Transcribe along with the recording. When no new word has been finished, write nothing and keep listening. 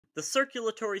The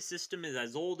circulatory system is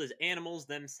as old as animals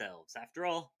themselves. After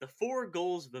all, the four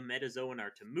goals of a metazoan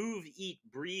are to move, eat,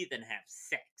 breathe, and have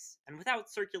sex. And without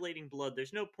circulating blood,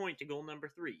 there's no point to goal number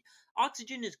 3.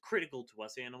 Oxygen is critical to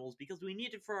us animals because we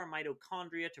need it for our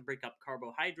mitochondria to break up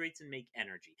carbohydrates and make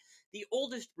energy. The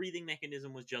oldest breathing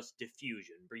mechanism was just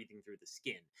diffusion, breathing through the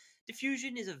skin.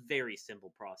 Diffusion is a very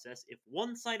simple process. If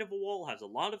one side of a wall has a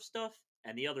lot of stuff,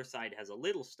 and the other side has a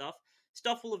little stuff,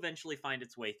 stuff will eventually find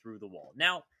its way through the wall.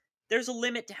 Now, there's a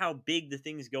limit to how big the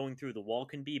things going through the wall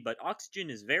can be, but oxygen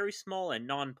is very small and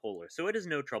nonpolar, so it has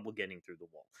no trouble getting through the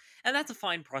wall. And that's a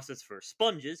fine process for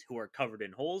sponges, who are covered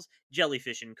in holes,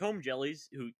 jellyfish and comb jellies,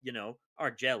 who,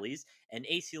 are jellies, and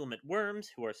acoelomate worms,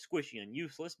 who are squishy and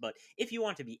useless, but if you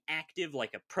want to be active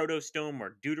like a protostome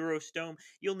or deuterostome,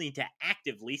 you'll need to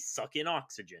actively suck in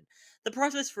oxygen. The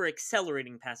process for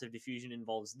accelerating passive diffusion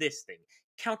involves this thing: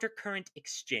 countercurrent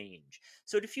exchange.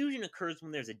 So diffusion occurs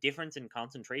when there's a difference in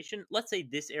concentration. Let's say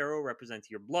this arrow represents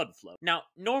your blood flow. Now,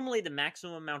 normally the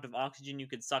maximum amount of oxygen you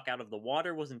could suck out of the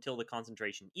water was until the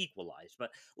concentration equalized,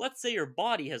 but let's say your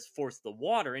body has forced the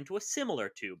water into a similar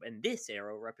tube, and this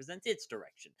arrow represents its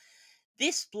direction.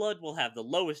 This blood will have the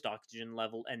lowest oxygen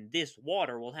level, and this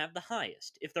water will have the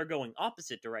highest. If they're going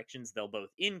opposite directions, they'll both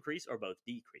increase or both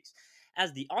decrease.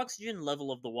 As the oxygen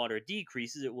level of the water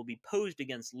decreases, it will be posed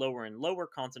against lower and lower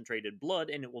concentrated blood,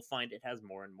 and it will find it has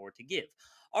more and more to give.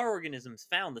 Our organisms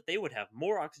found that they would have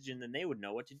more oxygen than they would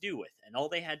know what to do with, and all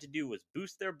they had to do was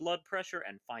boost their blood pressure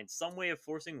and find some way of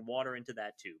forcing water into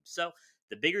that tube. So,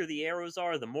 the bigger the arrows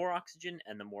are, the more oxygen,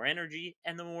 and the more energy,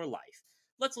 and the more life.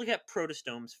 Let's look at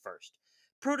protostomes first.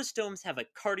 Protostomes have a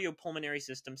cardiopulmonary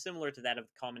system similar to that of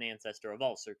the common ancestor of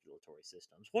all circulatory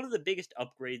systems. One of the biggest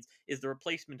upgrades is the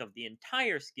replacement of the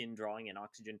entire skin drawing in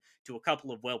oxygen to a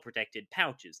couple of well protected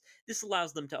pouches. This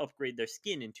allows them to upgrade their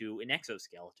skin into an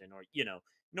exoskeleton, or,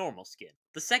 normal skin.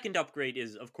 The second upgrade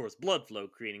is, of course, blood flow,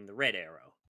 creating the red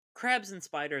arrow. Crabs and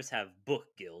spiders have book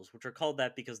gills, which are called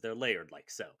that because they're layered like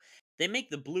so. They make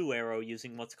the blue arrow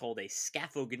using what's called a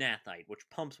scaphognathite, which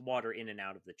pumps water in and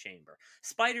out of the chamber.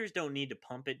 Spiders don't need to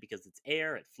pump it because it's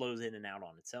air, it flows in and out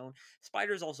on its own.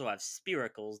 Spiders also have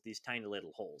spiracles, these tiny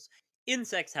little holes.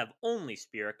 Insects have only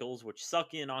spiracles, which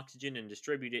suck in oxygen and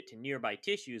distribute it to nearby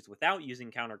tissues without using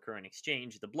countercurrent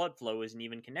exchange. The blood flow isn't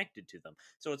even connected to them,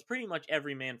 so it's pretty much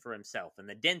every man for himself, and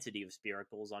the density of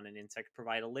spiracles on an insect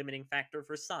provide a limiting factor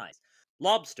for size.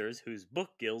 Lobsters, whose book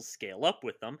gills scale up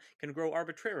with them, can grow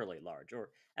arbitrarily large, or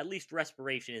at least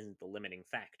respiration isn't the limiting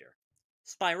factor.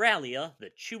 Spiralia,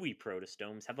 the chewy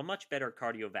protostomes, have a much better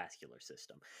cardiovascular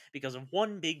system because of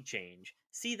one big change.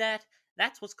 See that?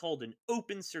 That's what's called an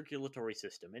open circulatory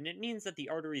system, and it means that the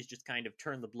arteries just kind of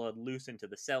turn the blood loose into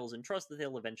the cells and trust that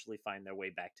they'll eventually find their way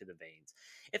back to the veins.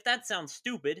 If that sounds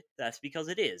stupid, that's because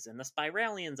it is, and the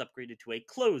Spiralians upgraded to a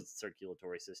closed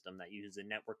circulatory system that uses a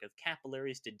network of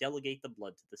capillaries to delegate the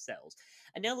blood to the cells.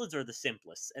 Annelids are the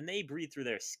simplest, and they breathe through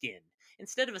their skin.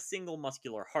 Instead of a single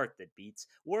muscular heart that beats,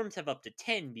 worms have up to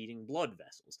 10 beating blood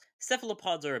vessels.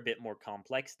 Cephalopods are a bit more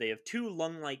complex. They have two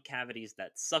lung-like cavities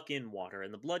that suck in water,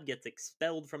 and the blood gets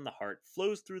expelled from the heart,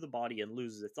 flows through the body and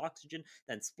loses its oxygen,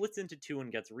 then splits into two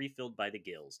and gets refilled by the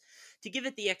gills. To give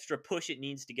it the extra push it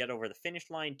needs to get over the finish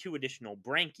line, two additional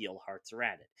branchial hearts are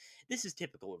added. This is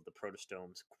typical of the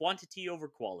protostomes, quantity over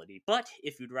quality, but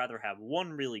if you'd rather have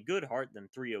one really good heart than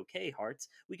three okay hearts,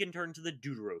 we can turn to the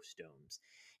deuterostomes.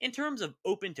 In terms of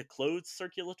open to closed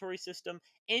circulatory system,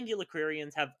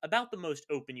 ambulacrarians have about the most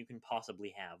open you can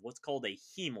possibly have, what's called a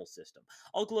hemal system.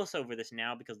 I'll gloss over this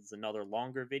now because it's another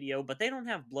longer video, but they don't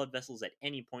have blood vessels at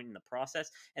any point in the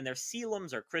process, and their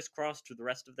coelums are crisscrossed to the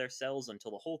rest of their cells until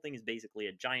the whole thing is basically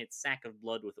a giant sack of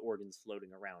blood with organs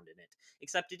floating around in it.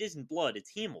 Except it isn't blood,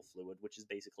 it's hemal fluid, which is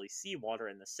basically seawater,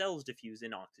 and the cells diffuse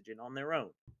in oxygen on their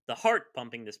own. The heart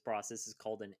pumping this process is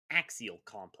called an axial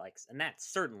complex, and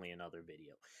that's certainly another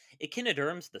video.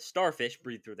 Echinoderms, the starfish,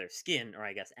 breathe through their skin, or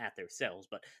I guess at their cells,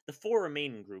 but the four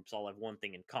remaining groups all have one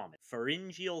thing in common: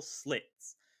 pharyngeal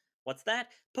slits. What's that?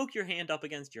 Poke your hand up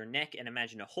against your neck and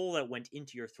imagine a hole that went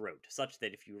into your throat, such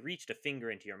that if you reached a finger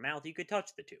into your mouth, you could touch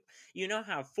the two. You now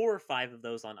have 4 or 5 of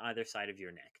those on either side of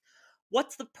your neck.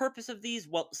 What's the purpose of these?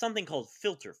 Well, something called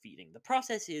filter feeding. The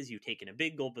process is you take in a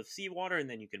big gulp of seawater and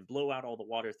then you can blow out all the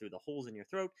water through the holes in your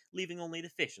throat, leaving only the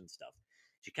fish and stuff.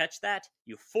 Did you catch that?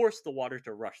 You force the water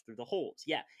to rush through the holes.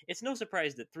 Yeah, it's no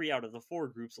surprise that 3 out of the 4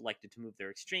 groups elected to move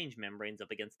their exchange membranes up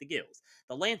against the gills.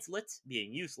 The lancelets,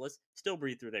 being useless, still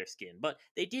breathe through their skin, but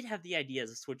they did have the idea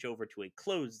to switch over to a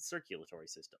closed circulatory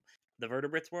system. The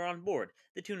vertebrates were on board.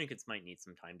 The tunicates might need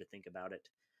some time to think about it.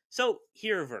 So,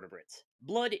 here are vertebrates.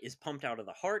 Blood is pumped out of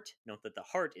the heart. Note that the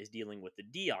heart is dealing with the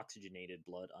deoxygenated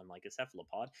blood, unlike a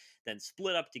cephalopod, then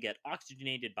split up to get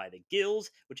oxygenated by the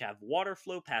gills, which have water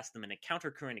flow past them in a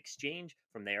countercurrent exchange.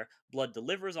 From there, blood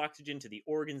delivers oxygen to the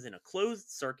organs in a closed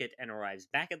circuit and arrives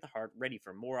back at the heart ready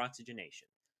for more oxygenation.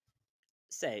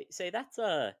 Say that's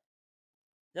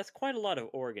quite a lot of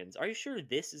organs. Are you sure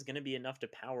this is going to be enough to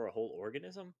power a whole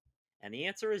organism? And the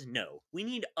answer is no. We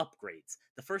need upgrades.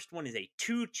 The first one is a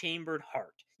two-chambered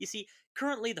heart. You see,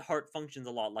 currently the heart functions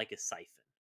a lot like a siphon.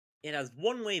 It has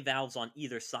one-way valves on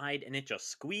either side, and it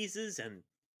just squeezes and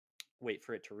wait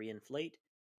for it to reinflate.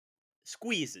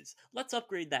 Squeezes. Let's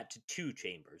upgrade that to two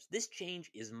chambers. This change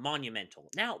is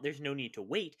monumental. Now, there's no need to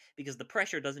wait because the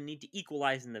pressure doesn't need to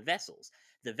equalize in the vessels.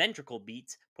 The ventricle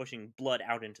beats, pushing blood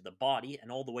out into the body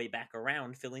and all the way back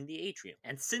around, filling the atrium.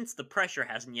 And since the pressure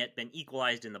hasn't yet been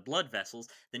equalized in the blood vessels,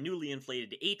 the newly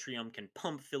inflated atrium can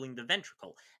pump, filling the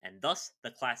ventricle, and thus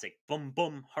the classic bum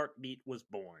bum heartbeat was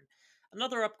born.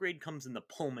 Another upgrade comes in the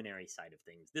pulmonary side of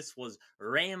things. This was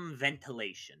ram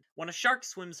ventilation. When a shark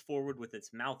swims forward with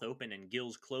its mouth open and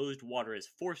gills closed, water is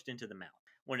forced into the mouth.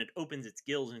 When it opens its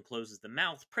gills and closes the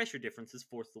mouth, pressure differences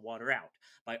force the water out.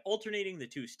 By alternating the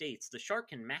two states, the shark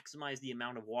can maximize the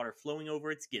amount of water flowing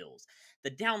over its gills. The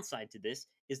downside to this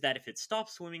is that if it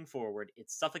stops swimming forward,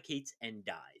 it suffocates and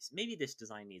dies. Maybe this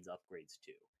design needs upgrades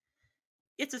too.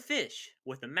 It's a fish.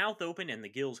 With the mouth open and the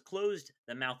gills closed,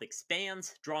 the mouth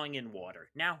expands, drawing in water.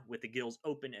 Now, with the gills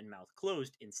open and mouth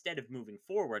closed, instead of moving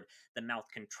forward, the mouth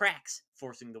contracts,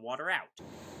 forcing the water out.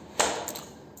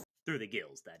 Through the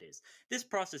gills, that is. This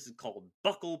process is called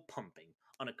buccal pumping.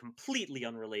 On a completely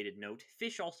unrelated note,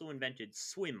 fish also invented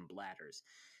swim bladders.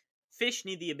 Fish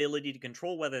need the ability to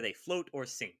control whether they float or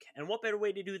sink, and what better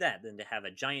way to do that than to have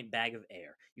a giant bag of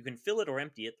air? You can fill it or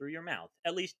empty it through your mouth.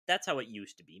 At least, that's how it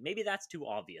used to be. Maybe that's too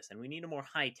obvious, and we need a more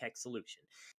high-tech solution.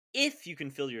 If you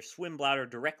can fill your swim bladder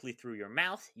directly through your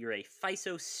mouth, you're a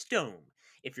physostome.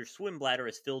 If your swim bladder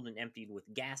is filled and emptied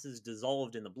with gases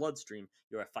dissolved in the bloodstream,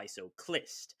 you're a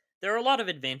physoclist. There are a lot of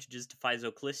advantages to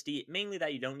physoclisty, mainly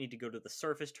that you don't need to go to the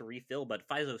surface to refill, but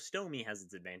physostomy has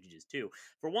its advantages too.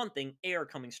 For one thing, air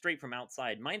coming straight from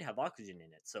outside might have oxygen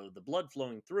in it, so the blood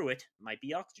flowing through it might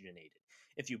be oxygenated.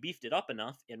 If you beefed it up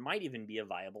enough, it might even be a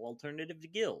viable alternative to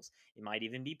gills. It might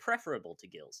even be preferable to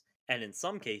gills. And in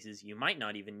some cases, you might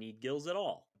not even need gills at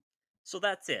all. So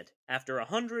that's it. After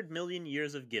 100 million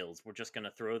years of gills, we're just going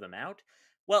to throw them out?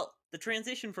 Well, the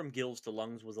transition from gills to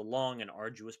lungs was a long and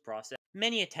arduous process.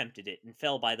 Many attempted it and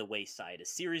fell by the wayside, a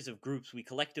series of groups we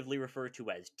collectively refer to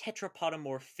as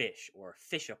tetrapodomorph fish, or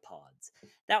fishopods.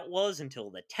 That was until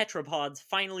the tetrapods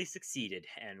finally succeeded,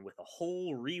 and with a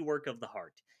whole rework of the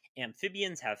heart.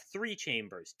 Amphibians have three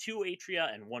chambers, two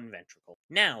atria and one ventricle.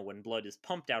 Now, when blood is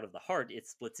pumped out of the heart, it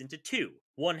splits into two.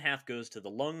 One half goes to the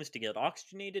lungs to get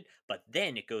oxygenated, but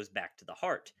then it goes back to the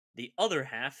heart. The other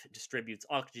half distributes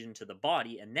oxygen to the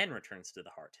body and then returns to the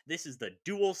heart. This is the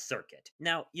dual circuit.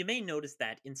 Now, you may notice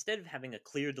that instead of having a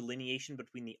clear delineation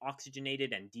between the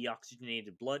oxygenated and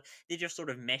deoxygenated blood, they just sort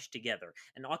of mesh together,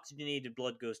 and oxygenated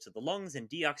blood goes to the lungs and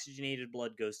deoxygenated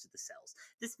blood goes to the cells.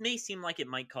 This may seem like it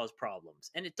might cause problems,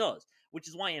 and it does, which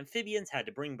is why amphibians had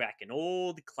to bring back an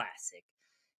old classic.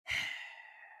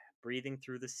 Breathing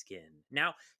through the skin.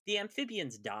 Now, the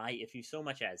amphibians die if you so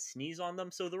much as sneeze on them,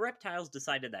 so the reptiles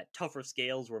decided that tougher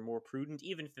scales were more prudent,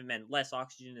 even if it meant less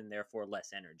oxygen and therefore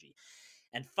less energy.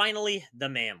 And finally, the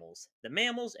mammals. The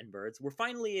mammals and birds were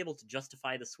finally able to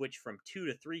justify the switch from 2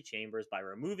 to 3 chambers by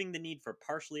removing the need for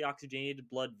partially oxygenated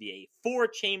blood via a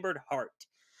 4-chambered heart.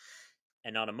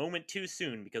 And not a moment too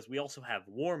soon, because we also have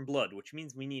warm blood, which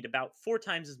means we need about 4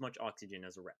 times as much oxygen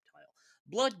as a reptile.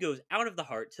 Blood goes out of the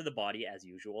heart to the body as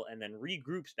usual, and then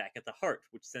regroups back at the heart,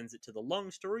 which sends it to the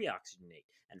lungs to reoxygenate.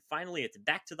 And finally, it's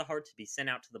back to the heart to be sent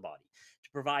out to the body.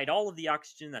 To provide all of the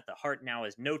oxygen that the heart now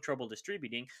has no trouble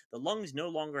distributing, the lungs no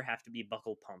longer have to be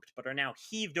buccal pumped, but are now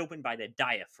heaved open by the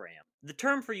diaphragm. The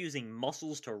term for using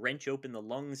muscles to wrench open the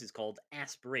lungs is called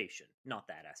aspiration. Not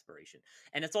that aspiration.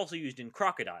 And it's also used in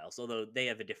crocodiles, although they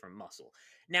have a different muscle.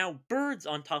 Now, birds,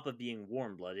 on top of being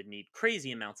warm-blooded, need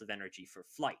crazy amounts of energy for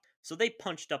flight, so they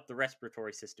punched up the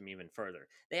respiratory system even further.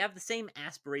 They have the same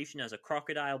aspiration as a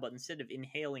crocodile, but instead of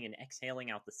inhaling and exhaling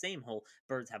out the same hole,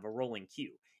 birds have a rolling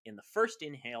cue. In the first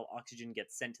inhale, oxygen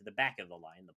gets sent to the back of the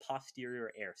line, the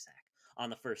posterior air sac. On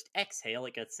the first exhale,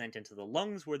 it gets sent into the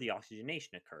lungs where the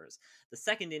oxygenation occurs. The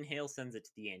second inhale sends it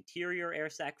to the anterior air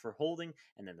sac for holding,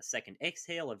 and then the second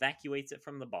exhale evacuates it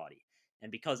from the body.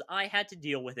 And because I had to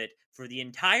deal with it for the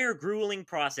entire grueling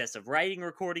process of writing,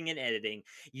 recording, and editing,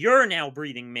 you're now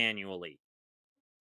breathing manually.